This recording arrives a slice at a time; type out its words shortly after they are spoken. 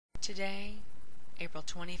Today, April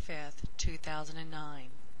 25th, 2009,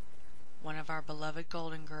 one of our beloved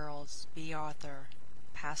Golden Girls, Bea Arthur,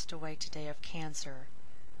 passed away today of cancer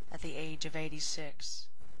at the age of 86.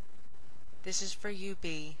 This is for you,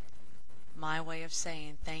 Bea, my way of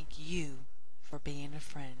saying thank you for being a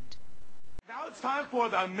friend. Now it's time for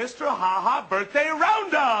the Mr. Ha-Ha Birthday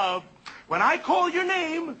Roundup. When I call your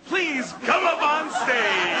name, please come up on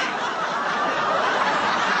stage.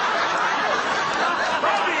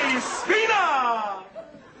 Bobby Spina.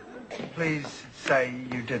 Please say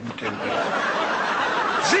you didn't do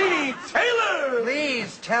this. Jeannie Taylor.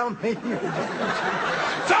 Please tell me you didn't.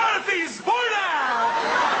 Dorothy Zbornak.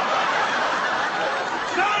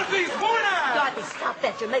 Dorothy Zbornak. Dorothy, stop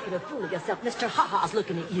that. You're making a fool of yourself. Mr. Ha-Ha's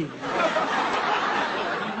looking at you.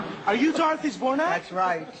 Are you Dorothy Zbornak? That's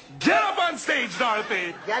right. Get up on stage,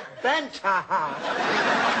 Dorothy. Get bent, ha-ha.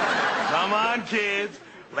 Come on, kids.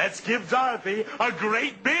 Let's give Dorothy a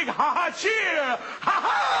great big ha-ha cheer.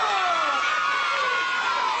 Ha-ha!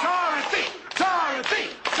 Dorothy! Dorothy!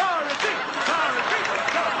 Dorothy!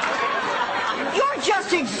 Dorothy! You're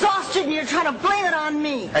just exhausted and you're trying to blame it on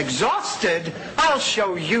me. Exhausted? I'll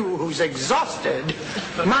show you who's exhausted.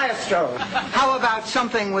 Maestro, how about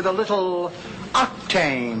something with a little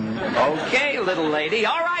octane? Okay, little lady.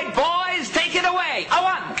 All right, boys, take it away. A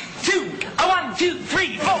 1, 2, a 1, 2,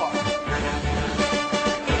 3, 4.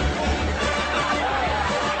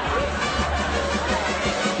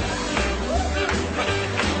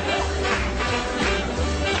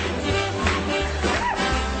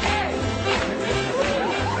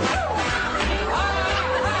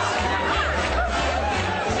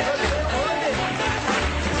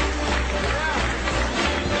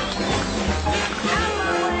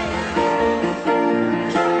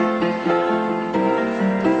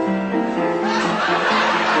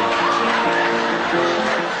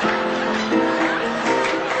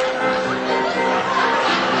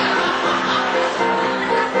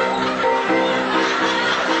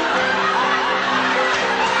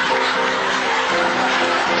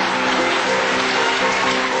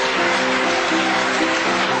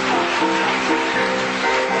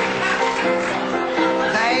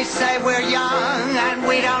 We're young and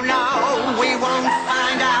we don't know. We won't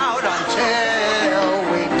find out until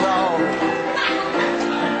we grow.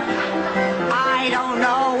 I don't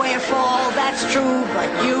know if all that's true, but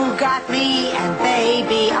you got me, and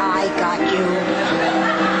baby, I got you.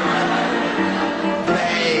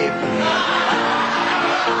 Babe.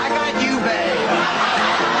 I got you, babe.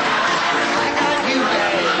 I got you,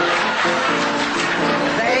 babe.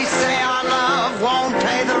 They say our love won't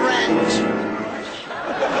pay the rent.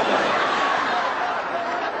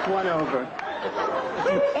 One over.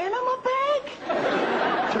 Enema bag?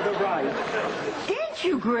 To the right. Did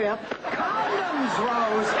you, Grip? Condoms,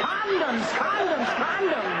 Rose. Condoms, condoms,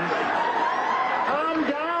 condoms. Calm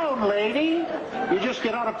down, lady. You just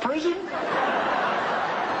get out of prison?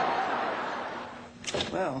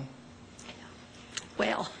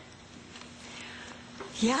 Well,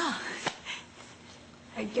 yeah.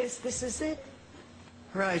 I guess this is it.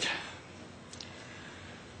 Right.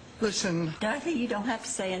 Listen. Dorothy, you don't have to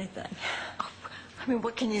say anything. I mean,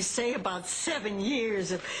 what can you say about 7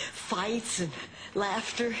 years of fights and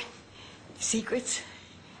laughter, secrets,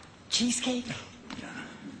 cheesecake?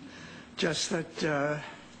 Just that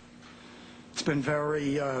it's been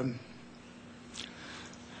very,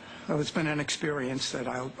 it's been an experience that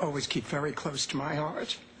I'll always keep very close to my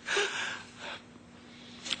heart.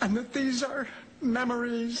 And that these are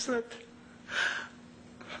memories that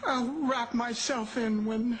I'll wrap myself in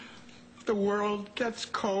when the world gets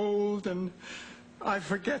cold and I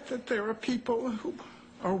forget that there are people who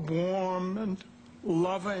are warm and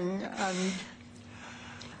loving and...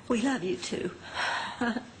 We love you, too.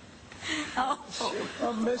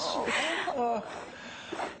 I'll miss you.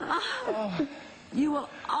 You will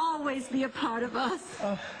always be a part of us.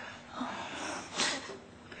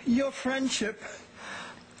 Your friendship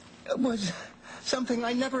was something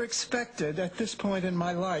I never expected at this point in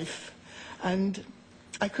my life. And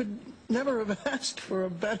I could never have asked for a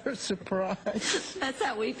better surprise. That's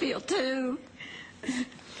how we feel, too.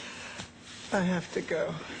 I have to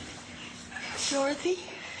go. Dorothy,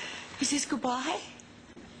 is this goodbye?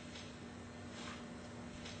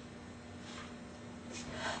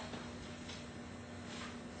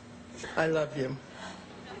 I love you.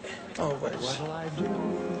 Always. What'll I do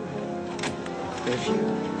if you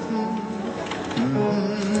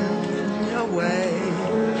away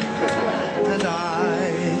and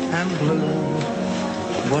I am blue?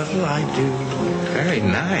 What'll I do? Very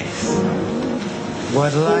nice.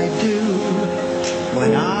 What'll I do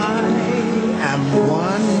when I am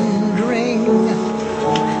wondering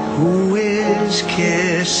who miss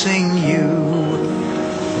kissing you.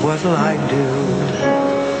 What'll I do?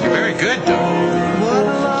 You're very good, though.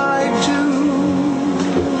 What'll I do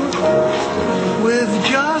with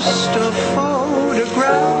just a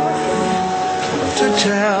photograph to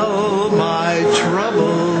tell my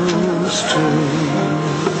troubles to?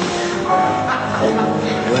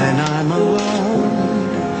 When I'm alone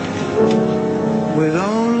with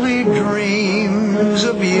only dreams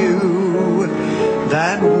of you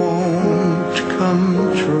that won't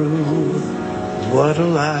come true,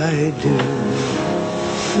 what'll I do?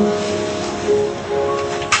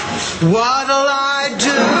 What'll I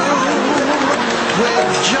do with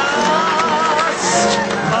just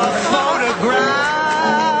a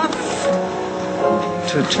photograph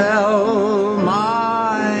to tell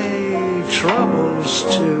my troubles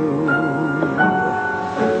to?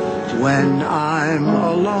 When I'm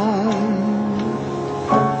alone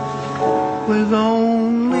with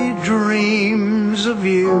only dreams of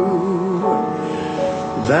you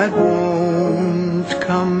that won't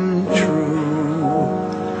come true,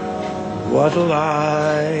 what'll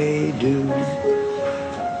I do?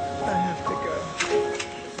 I have to go.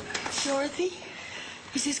 Dorothy,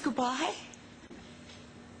 is this goodbye?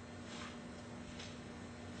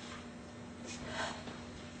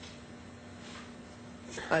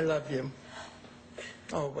 I love you.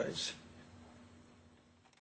 Always.